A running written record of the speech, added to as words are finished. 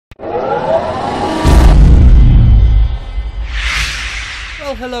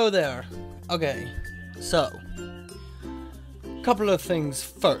hello there. Okay, so couple of things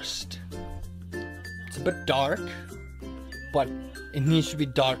first. It's a bit dark, but it needs to be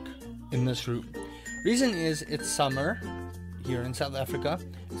dark in this room. Reason is it's summer here in South Africa.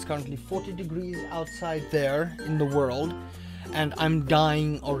 It's currently 40 degrees outside there in the world, and I'm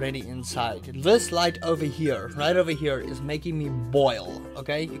dying already inside. This light over here, right over here, is making me boil.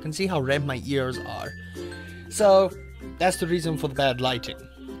 Okay, you can see how red my ears are. So that's the reason for the bad lighting.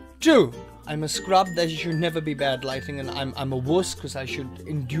 2, I'm a scrub. There should never be bad lighting, and I'm a wuss because I should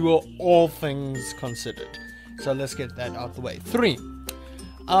endure all things considered. So let's get that out the way. 3,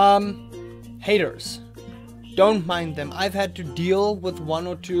 haters. Don't mind them. I've had to deal with 1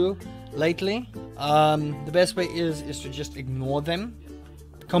 or 2 lately. The best way is to just ignore them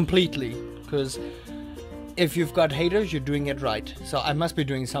completely, because if you've got haters, you're doing it right. So I must be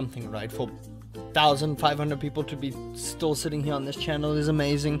doing something right. For 1,500 people to be still sitting here on this channel is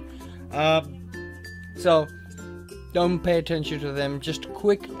amazing. So don't pay attention to them. Just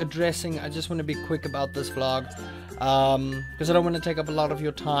quick addressing. I just want to be quick about this vlog, because I don't want to take up a lot of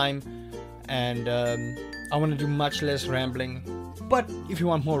your time, and I want to do much less rambling. But if you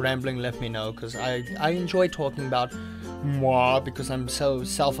want more rambling, let me know, because I enjoy talking about moi, because I'm so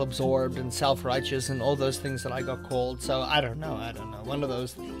self-absorbed and self-righteous and all those things that I got called. So I don't know, one of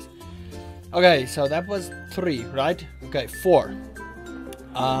those things. Okay, so that was 3, right? Okay, 4.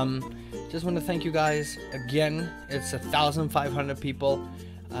 Just want to thank you guys again. It's 1,500 people.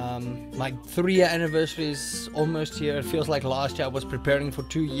 My 3-year anniversary is almost here. It feels like last year I was preparing for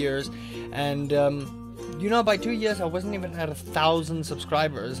 2 years, and you know, by 2 years I wasn't even at 1,000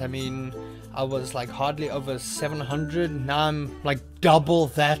 subscribers. I mean, I was like hardly over 700. Now I'm like double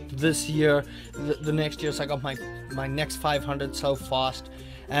that this year, the next year. So I got my next 500 so fast.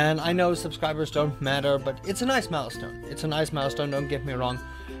 And I know subscribers don't matter, but it's a nice milestone. It's a nice milestone, don't get me wrong.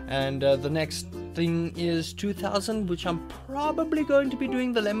 And the next thing is 2,000, which I'm probably going to be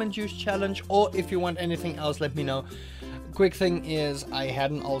doing the lemon juice challenge. Or if you want anything else, let me know. Quick thing is, I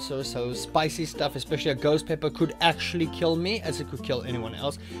had an ulcer, so spicy stuff, especially a ghost pepper, could actually kill me, as it could kill anyone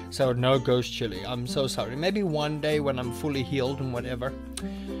else. So no ghost chili. I'm so sorry. Maybe one day when I'm fully healed and whatever.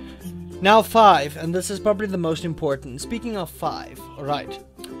 Now 5, and this is probably the most important. Speaking of 5, alright.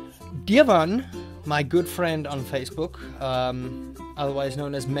 Devan, my good friend on Facebook, otherwise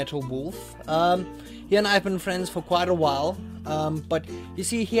known as Metal Wolf, he and I have been friends for quite a while, but you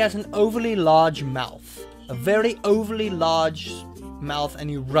see, he has an overly large mouth. A very overly large mouth, and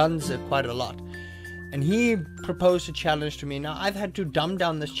he runs it quite a lot. And he proposed a challenge to me. Now, I've had to dumb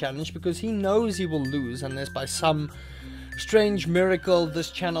down this challenge because he knows he will lose unless by some strange miracle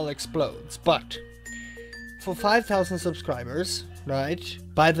this channel explodes. But for 5,000 subscribers, right,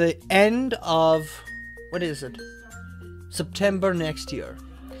 by the end of, what is it, September next year,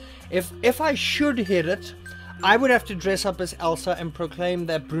 if I should hit it, I would have to dress up as Elsa and proclaim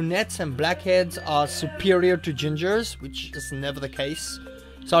that brunettes and blackheads are superior to gingers, which is never the case.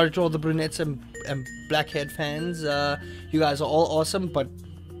 Sorry to all the brunettes and blackhead fans. You guys are all awesome, but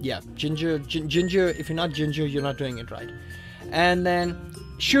yeah, ginger, if you're not ginger, you're not doing it right. And then,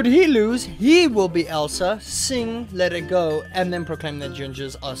 should he lose, he will be Elsa, sing Let It Go, and then proclaim that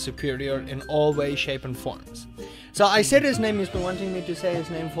gingers are superior in all ways, shape, and forms. So I said his name. He's been wanting me to say his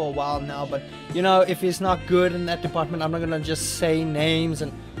name for a while now, but you know, if he's not good in that department, I'm not gonna just say names,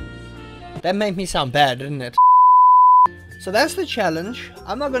 and that made me sound bad, didn't it? So that's the challenge.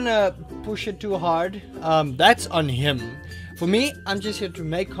 I'm not gonna push it too hard. That's on him. For me, I'm just here to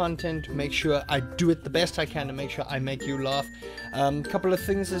make content, to make sure I do it the best I can, to make sure I make you laugh. Couple of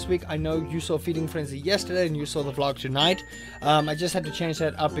things this week. I know you saw Feeding Frenzy yesterday and you saw the vlog tonight. I just had to change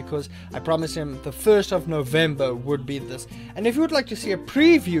that up because I promised him the 1st of November would be this. And if you would like to see a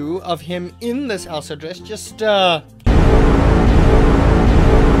preview of him in this Elsa dress, just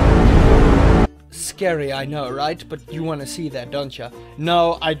scary, I know, right? But you want to see that, don't you?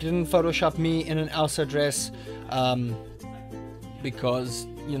 No, I didn't Photoshop me in an Elsa dress. Because,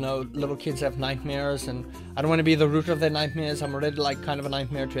 you know, little kids have nightmares, and I don't want to be the root of their nightmares. I'm already like kind of a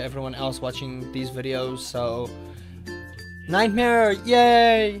nightmare to everyone else watching these videos, so nightmare,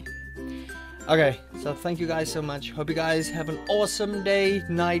 yay! Okay, so thank you guys so much. Hope you guys have an awesome day,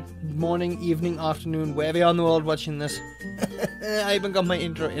 night, morning, evening, afternoon, wherever you are in the world watching this. I even got my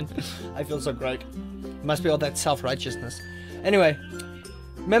intro in. I feel so great. It must be all that self-righteousness. Anyway,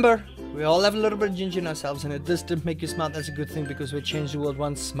 remember, we all have a little bit of ginger in ourselves, and if this didn't make you smile, that's a good thing, because we change the world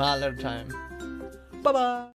one smile at a time. Bye-bye!